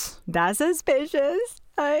suspicious. That's suspicious.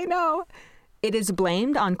 I know. It is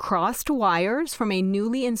blamed on crossed wires from a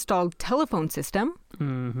newly installed telephone system.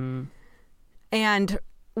 Mm-hmm. And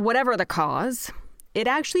whatever the cause, it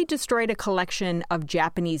actually destroyed a collection of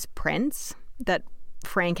Japanese prints that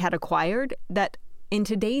Frank had acquired that in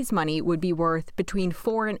today's money would be worth between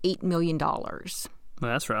 $4 and $8 million. Well,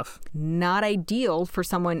 that's rough. Not ideal for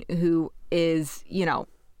someone who is,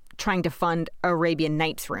 trying to fund Arabian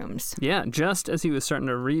Nights rooms. Yeah, just as he was starting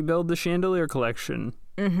to rebuild the chandelier collection,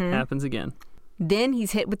 happens again. Then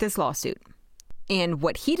he's hit with this lawsuit. And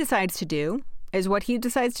what he decides to do is what he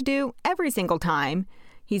decides to do every single time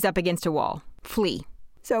he's up against a wall. Flee.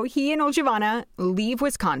 So he and Olgivanna leave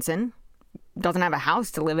Wisconsin. Doesn't have a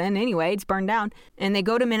house to live in anyway. It's burned down. And they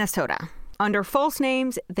go to Minnesota. Under false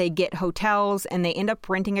names, they get hotels and they end up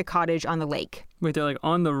renting a cottage on the lake. Wait, they're like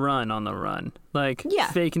on the run. Like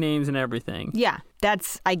fake names and everything. Yeah,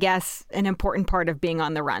 that's, I guess, an important part of being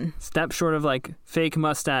on the run. Step short of like fake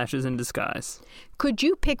mustaches in disguise. Could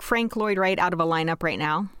you pick Frank Lloyd Wright out of a lineup right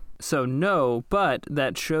now? So no, but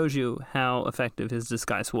that shows you how effective his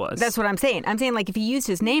disguise was. That's what I'm saying. I'm saying like if he used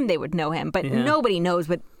his name, they would know him. But nobody knows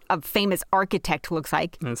what a famous architect looks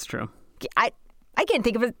like. That's true. I can't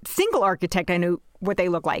think of a single architect I know what they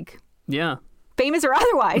look like. Yeah. Famous or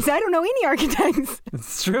otherwise. I don't know any architects.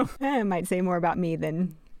 It's true. It might say more about me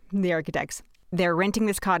than the architects. They're renting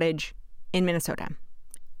this cottage in Minnesota.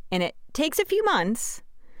 And it takes a few months,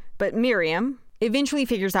 but Miriam eventually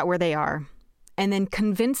figures out where they are and then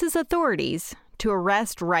convinces authorities to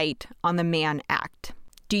arrest Wright on the Mann Act.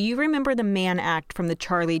 Do you remember the Mann Act from the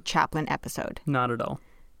Charlie Chaplin episode? Not at all.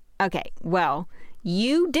 Okay, well,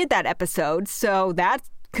 you did that episode, so that's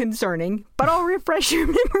concerning, but I'll refresh your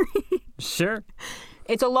memory. Sure.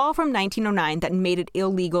 It's a law from 1909 that made it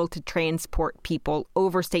illegal to transport people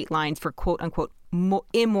over state lines for quote-unquote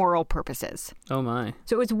immoral purposes. Oh, my.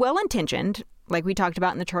 So it was well-intentioned, like we talked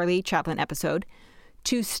about in the Charlie Chaplin episode,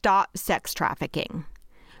 to stop sex trafficking.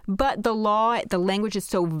 But the language is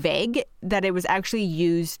so vague that it was actually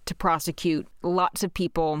used to prosecute lots of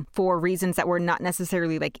people for reasons that were not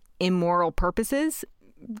necessarily like immoral purposes,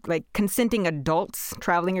 like consenting adults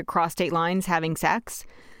traveling across state lines having sex,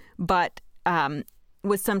 but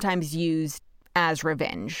was sometimes used as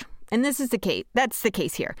revenge. And this is the case. That's the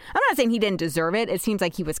case here. I'm not saying he didn't deserve it. It seems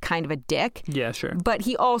like he was kind of a dick. Yeah, sure. But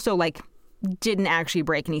he also didn't actually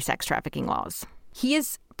break any sex trafficking laws. He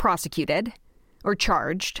is prosecuted or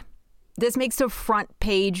charged. This makes the front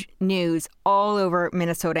page news all over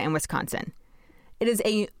Minnesota and Wisconsin. It is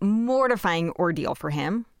a mortifying ordeal for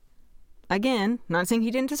him. Again, not saying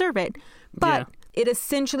he didn't deserve it, but it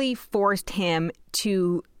essentially forced him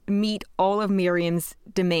to meet all of Miriam's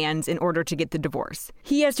demands in order to get the divorce.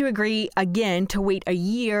 He has to agree again to wait a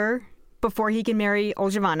year before he can marry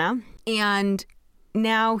Olgivanna, and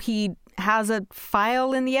now he has a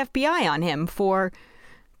file in the FBI on him for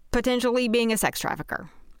potentially being a sex trafficker.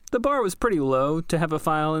 The bar was pretty low to have an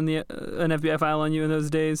FBI file on you in those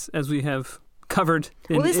days, as we have covered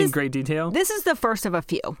in great detail. This is the first of a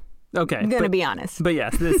few. Okay. I'm going to be honest. But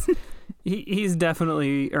yes, he's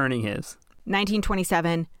definitely earning his.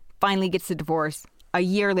 1927, finally gets the divorce. A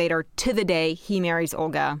year later, to the day, he marries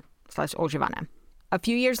Olga/Olgivanna. A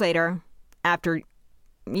few years later, after,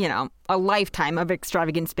 a lifetime of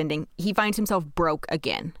extravagant spending, he finds himself broke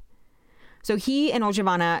again. So he and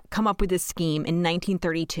Olgivanna come up with this scheme in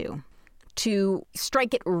 1932 to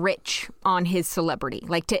strike it rich on his celebrity,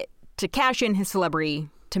 like to cash in his celebrity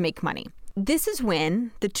to make money. This is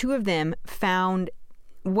when the two of them found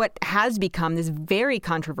what has become this very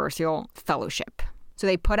controversial fellowship. So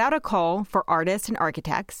they put out a call for artists and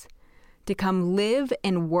architects to come live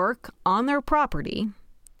and work on their property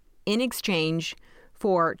in exchange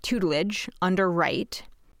for tutelage under Wright,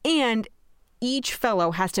 and each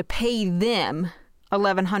fellow has to pay them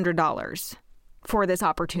 $1,100 for this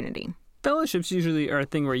opportunity. Fellowships usually are a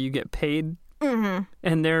thing where you get paid, and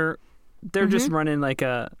they're just running like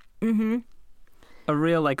a a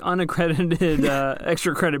real like unaccredited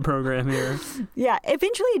extra credit program here. Yeah,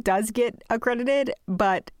 eventually it does get accredited,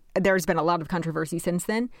 but there's been a lot of controversy since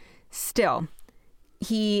then. Still,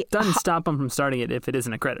 he doesn't stop him from starting it if it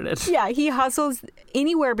isn't accredited. Yeah, he hustles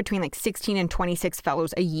anywhere between like 16 and 26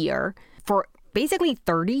 fellows a year for basically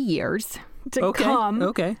 30 years to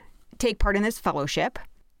take part in this fellowship.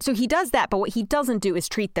 So he does that, but what he doesn't do is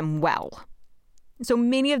treat them well. So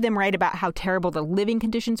many of them write about how terrible the living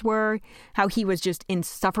conditions were, how he was just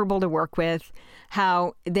insufferable to work with,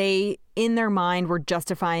 how they, in their mind, were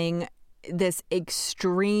justifying this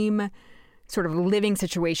extreme sort of living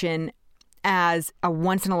situation as a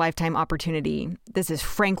once-in-a-lifetime opportunity. This is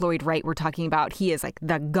Frank Lloyd Wright we're talking about. He is like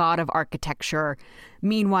the god of architecture.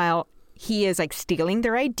 Meanwhile, he is like stealing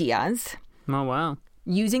their ideas. Oh, wow.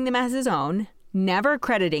 Using them as his own, never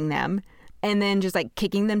crediting them, and then just like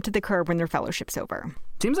kicking them to the curb when their fellowship's over.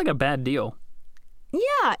 Seems like a bad deal.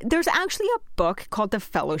 Yeah, there's actually a book called The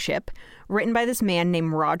Fellowship, written by this man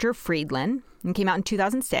named Roger Friedland, and came out in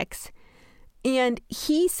 2006. And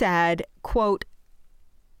he said, quote,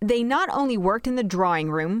 "They not only worked in the drawing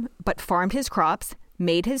room, but farmed his crops,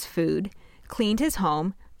 made his food, cleaned his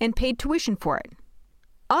home, and paid tuition for it.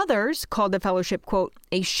 Others called the fellowship, quote,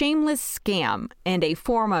 a shameless scam and a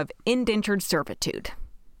form of indentured servitude."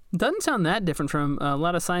 Doesn't sound that different from a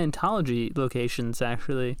lot of Scientology locations,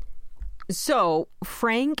 actually. So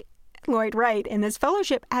Frank Lloyd Wright in this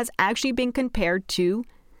fellowship has actually been compared to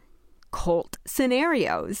cult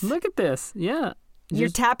scenarios. Look at this. Yeah. You're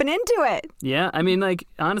tapping into it. Yeah. I mean, like,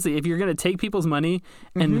 honestly, if you're going to take people's money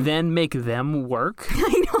and then make them work,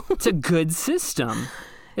 I know. It's a good system.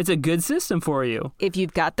 It's a good system for you. If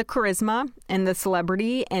you've got the charisma and the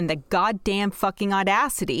celebrity and the goddamn fucking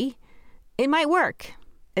audacity, it might work.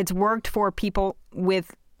 It's worked for people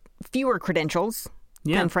with fewer credentials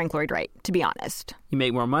than Frank Lloyd Wright, to be honest. You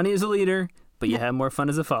make more money as a leader, but you have more fun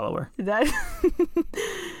as a follower.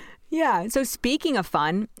 Yeah. So speaking of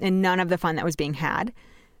fun, and none of the fun that was being had,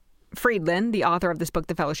 Friedland, the author of this book,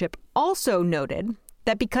 The Fellowship, also noted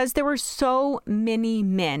that because there were so many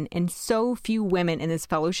men and so few women in this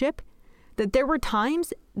fellowship, that there were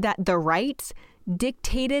times that the Wrights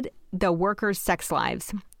dictated the workers' sex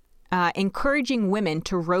lives, encouraging women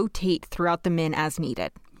to rotate throughout the men as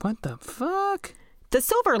needed. What the fuck? The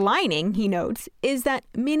silver lining, he notes, is that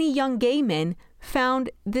many young gay men found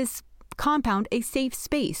this compound a safe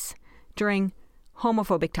space during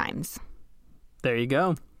homophobic times. There you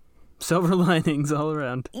go. Silver linings all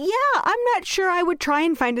around. Yeah, I'm not sure I would try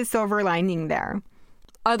and find a silver lining there.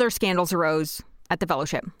 Other scandals arose at the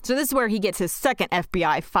fellowship. So this is where he gets his second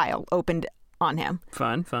FBI file opened on him.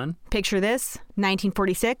 Fun. Picture this,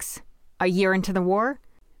 1946, a year into the war.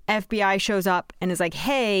 FBI shows up and is like,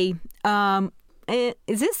 hey,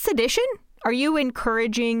 is this sedition? Are you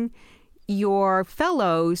encouraging your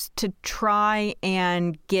fellows to try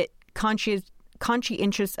and get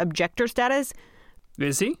conscientious objector status?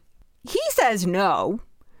 Is he? He says no.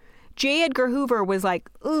 J. Edgar Hoover was like,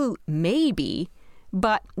 ooh, maybe,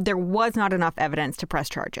 but there was not enough evidence to press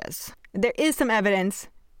charges. There is some evidence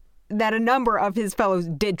that a number of his fellows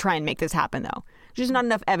did try and make this happen, though. There's just not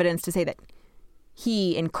enough evidence to say that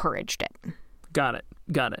he encouraged it. Got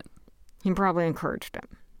it. He probably encouraged it.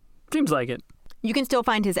 Seems like it. You can still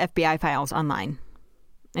find his FBI files online.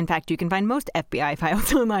 In fact, you can find most FBI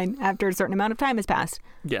files online after a certain amount of time has passed.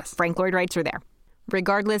 Yes. Frank Lloyd Wright's are there.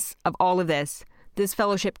 Regardless of all of this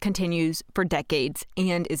fellowship continues for decades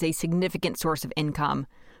and is a significant source of income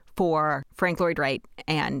for Frank Lloyd Wright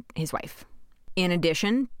and his wife. In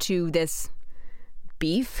addition to this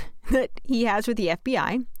beef that he has with the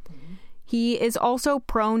FBI, he is also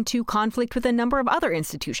prone to conflict with a number of other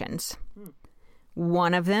institutions.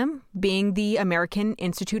 One of them being the American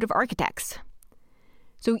Institute of Architects.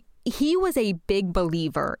 So he was a big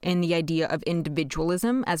believer in the idea of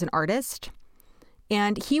individualism as an artist.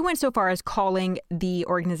 And he went so far as calling the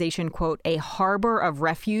organization, quote, a harbor of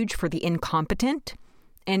refuge for the incompetent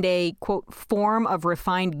and a, quote, form of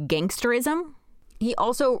refined gangsterism. He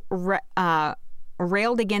also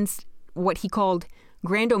railed against what he called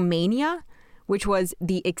grandomania, which was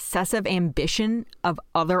the excessive ambition of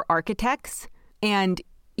other architects. And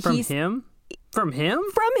From him? From him?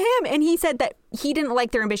 And he said that he didn't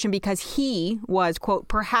like their ambition because he was, quote,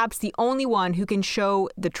 perhaps the only one who can show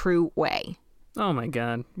the true way. Oh my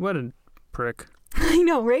God. What a prick. I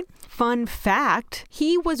know, right? Fun fact,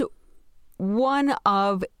 he was one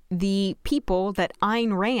of the people that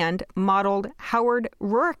Ayn Rand modeled Howard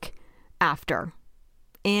Rourke after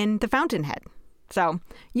in The Fountainhead. So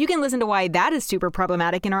you can listen to why that is super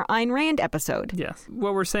problematic in our Ayn Rand episode. Yes.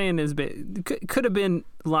 What we're saying is could have been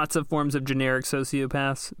lots of forms of generic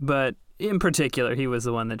sociopaths, but in particular, he was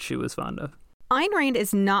the one that she was fond of. Ayn Rand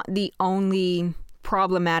is not the only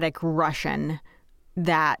problematic Russian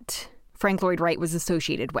that Frank Lloyd Wright was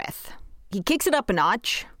associated with. He kicks it up a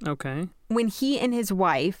notch. Okay. When he and his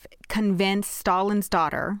wife convinced Stalin's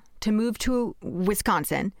daughter to move to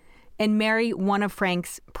Wisconsin and marry one of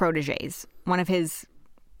Frank's proteges, one of his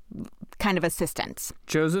kind of assistants.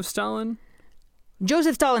 Joseph Stalin?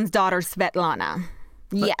 Joseph Stalin's daughter, Svetlana.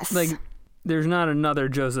 Yes. Like, there's not another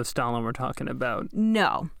Joseph Stalin we're talking about.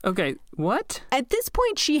 No. Okay, what? At this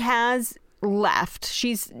point, she has left.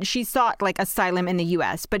 She's sought like asylum in the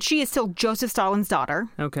U.S., but she is still Joseph Stalin's daughter.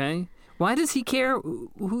 Okay. Why does he care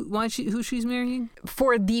who she's marrying?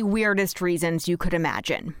 For the weirdest reasons you could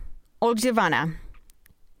imagine. Olgivanna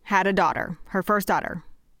had a daughter, her first daughter.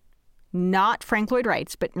 Not Frank Lloyd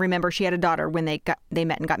Wright's, but remember she had a daughter when they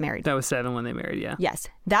met and got married. That was 7 when they married, yeah. Yes.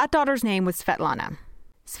 That daughter's name was Svetlana.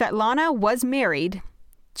 Svetlana was married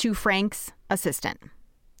to Frank's assistant.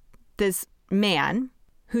 This man,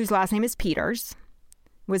 whose last name is Peters,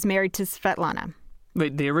 was married to Svetlana.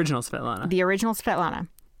 Wait, the original Svetlana? The original Svetlana.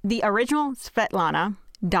 The original Svetlana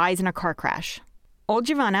dies in a car crash.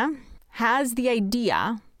 Olgivanna has the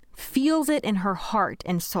idea, feels it in her heart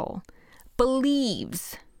and soul,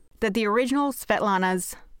 believes that the original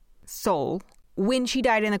Svetlana's soul, when she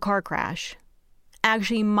died in the car crash,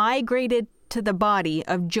 actually migrated to the body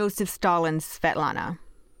of Joseph Stalin's Svetlana.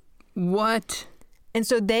 What? And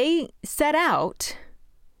so they set out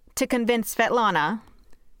to convince Svetlana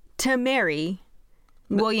to marry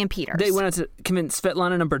William Peters. They wanted to convince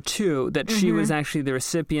Svetlana number 2 that she was actually the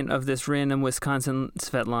recipient of this random Wisconsin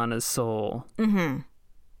Svetlana's soul. Mm-hmm.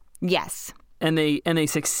 Yes. And they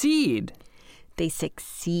succeed. They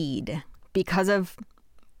succeed because of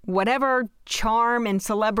whatever charm and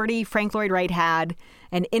celebrity Frank Lloyd Wright had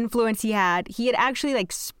and influence he had. He had actually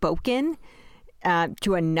like spoken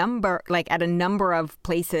to a number, like at a number of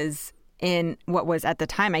places in what was at the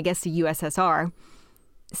time, I guess, the USSR,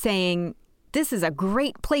 saying this is a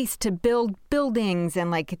great place to build buildings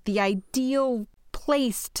and like the ideal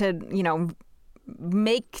place to, you know,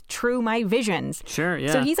 make true my visions. Sure,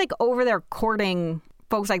 yeah. So he's like over there courting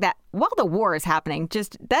folks like that while the war is happening.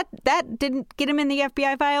 Just that didn't get him in the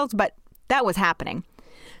FBI files, but that was happening.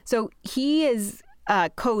 So he is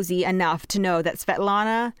cozy enough to know that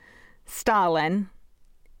Svetlana Stalin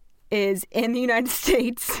is in the United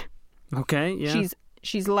States. Okay, yeah.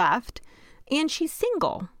 She's left and she's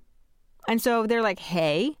single. And so they're like,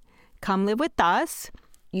 hey, come live with us.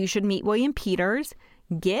 You should meet William Peters,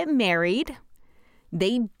 get married.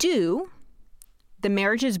 They do. The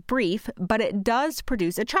marriage is brief, but it does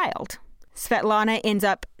produce a child. Svetlana ends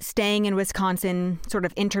up staying in Wisconsin sort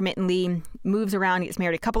of intermittently, moves around, gets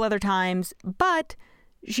married a couple other times, but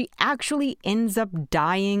she actually ends up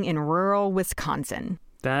dying in rural Wisconsin.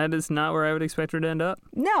 That is not where I would expect her to end up.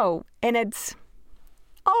 No, and it's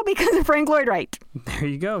all because of Frank Lloyd Wright. There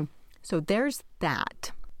you go. So there's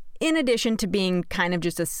that. In addition to being kind of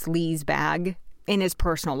just a sleazebag in his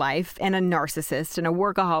personal life and a narcissist and a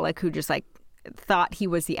workaholic who just like thought he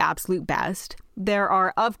was the absolute best, there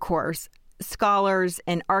are, of course, scholars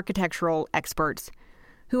and architectural experts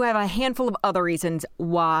who have a handful of other reasons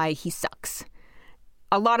why he sucks.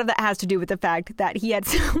 A lot of that has to do with the fact that he had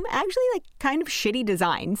some actually like kind of shitty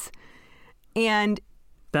designs. And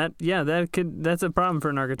that's a problem for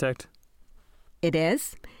an architect. It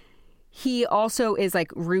is. He also is like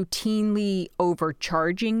routinely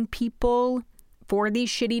overcharging people for these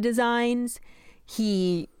shitty designs.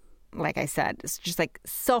 He, like I said, is just like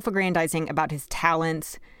self-aggrandizing about his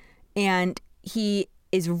talents. And he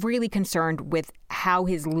is really concerned with how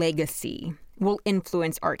his legacy will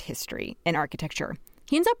influence art history and architecture.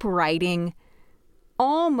 He ends up writing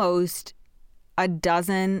almost a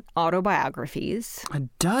dozen autobiographies. A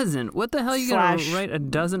dozen? What the hell are you going to write a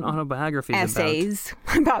dozen autobiographies essays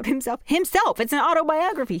about himself? Himself. It's an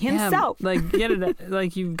autobiography. Himself. Yeah, like, get it.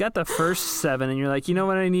 Like, you've got the first 7, and you're like, you know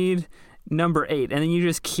what I need? Number 8. And then you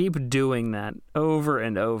just keep doing that over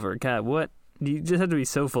and over. God, what? You just have to be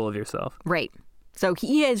so full of yourself. Right. So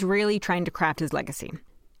he is really trying to craft his legacy.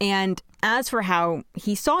 And as for how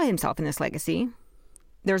he saw himself in this legacy,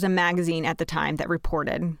 there's a magazine at the time that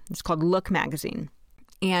reported, it's called Look Magazine,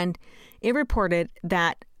 and it reported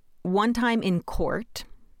that one time in court,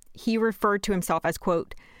 he referred to himself as,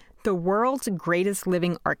 quote, the world's greatest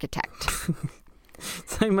living architect.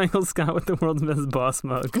 It's like Michael Scott with the world's best boss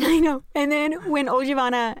mug. I know. And then when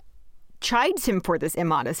Olgivanna chides him for this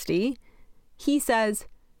immodesty, he says,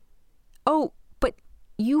 oh, but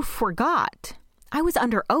you forgot. I was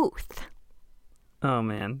under oath. Oh,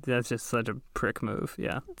 man. That's just such a prick move.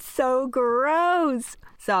 Yeah. So gross.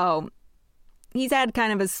 So he's had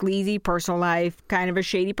kind of a sleazy personal life, kind of a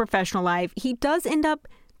shady professional life. He does end up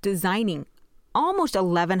designing almost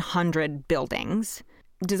 1,100 buildings,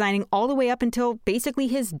 designing all the way up until basically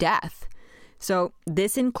his death. So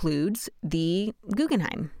this includes the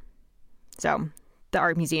Guggenheim. So the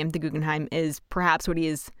art museum, the Guggenheim, is perhaps what he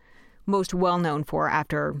is most well known for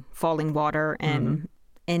after Falling Water. And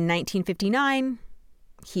in 1959,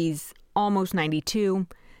 he's almost 92.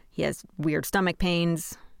 He has weird stomach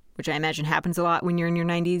pains, which I imagine happens a lot when you're in your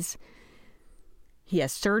 90s. He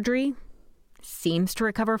has surgery, seems to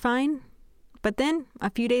recover fine, but then a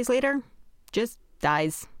few days later, just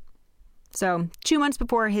dies. So 2 months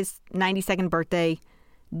before his 92nd birthday,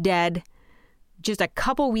 dead. Just a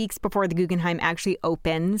couple weeks before the Guggenheim actually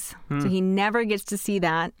opens. So he never gets to see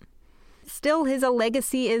that. Still, his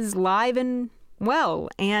legacy is live and well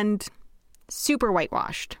and super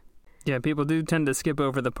whitewashed. Yeah, people do tend to skip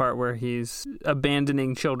over the part where he's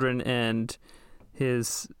abandoning children and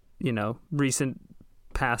his, recent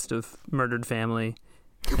past of murdered family.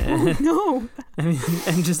 Oh, no. I mean,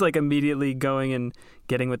 and just like immediately going and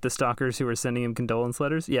getting with the stalkers who were sending him condolence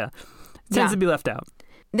letters. Yeah. It tends to be left out.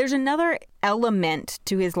 There's another element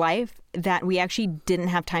to his life that we actually didn't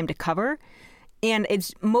have time to cover. And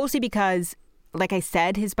it's mostly because, like I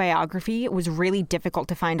said, his biography was really difficult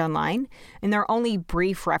to find online. And there are only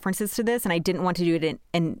brief references to this. And I didn't want to do it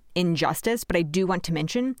in injustice, but I do want to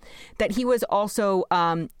mention that he was also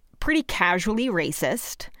pretty casually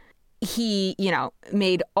racist. He,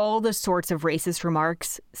 made all the sorts of racist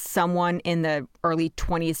remarks someone in the early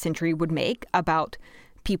 20th century would make about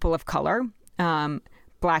people of color,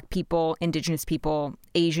 Black people, Indigenous people,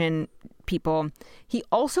 Asian people. He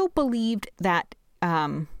also believed that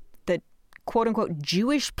the quote-unquote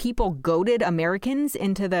Jewish people goaded Americans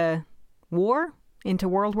into the war, into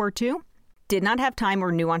World War II. Did not have time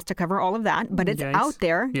or nuance to cover all of that, but it's out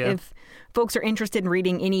there. Yeah. If folks are interested in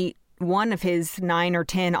reading any one of his 9 or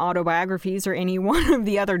 10 autobiographies or any one of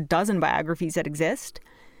the other dozen biographies that exist.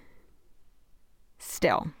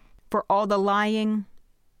 Still, for all the lying,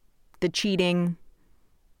 the cheating,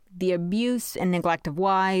 the abuse and neglect of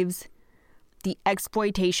wives, the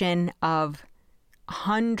exploitation of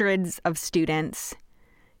hundreds of students,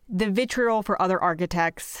 the vitriol for other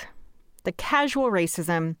architects, the casual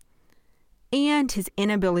racism, and his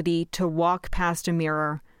inability to walk past a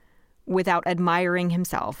mirror without admiring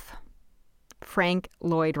himself, Frank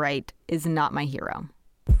Lloyd Wright is not my hero.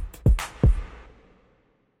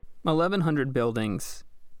 1,100 buildings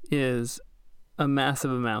is a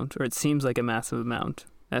massive amount, or it seems like a massive amount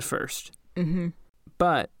at first. Mm-hmm.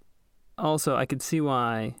 But also, I could see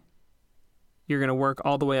why you're going to work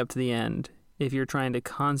all the way up to the end if you're trying to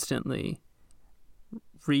constantly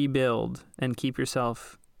rebuild and keep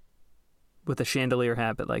yourself with a chandelier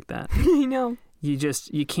habit like that. I know.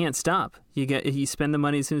 You can't stop. You spend the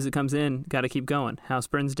money as soon as it comes in. Got to keep going. House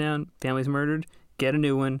burns down, family's murdered, get a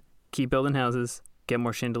new one, keep building houses, get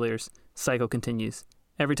more chandeliers. Cycle continues.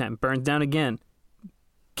 Every time. Burns down again.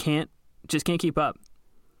 Can't keep up.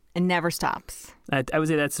 It never stops. I would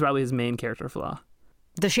say that's probably his main character flaw.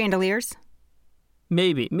 The chandeliers?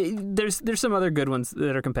 Maybe. There's some other good ones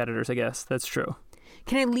that are competitors, I guess. That's true.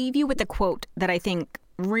 Can I leave you with a quote that I think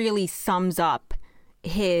really sums up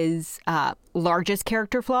his largest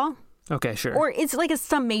character flaw? Okay, sure. Or it's like a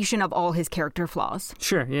summation of all his character flaws.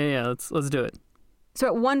 Sure. Yeah. Let's do it. So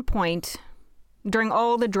at one point, during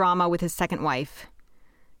all the drama with his second wife,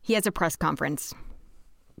 he has a press conference.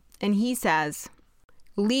 And he says,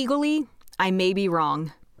 "Legally, I may be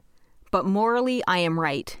wrong, but morally, I am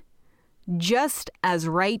right. Just as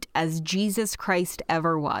right as Jesus Christ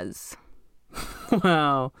ever was."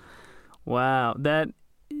 Wow. That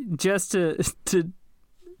just to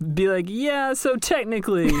be like, yeah, so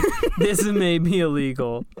technically this may be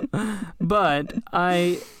illegal, but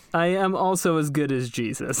I am also as good as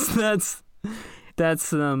Jesus. That's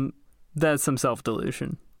some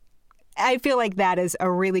self-delusion. I feel like that is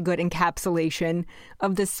a really good encapsulation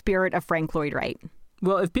of the spirit of Frank Lloyd Wright.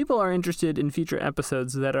 Well, if people are interested in future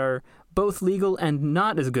episodes that are both legal and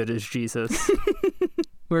not as good as Jesus,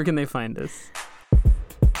 where can they find us?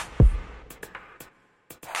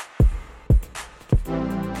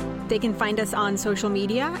 They can find us on social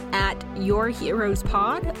media at Your Heroes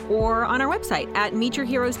Pod or on our website at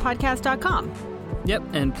meetyourheroespodcast.com. Yep,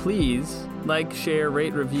 and please like, share,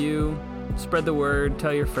 rate, review, spread the word,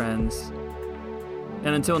 tell your friends.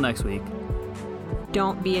 And until next week,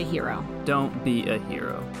 don't be a hero. Don't be a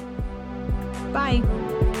hero. Bye.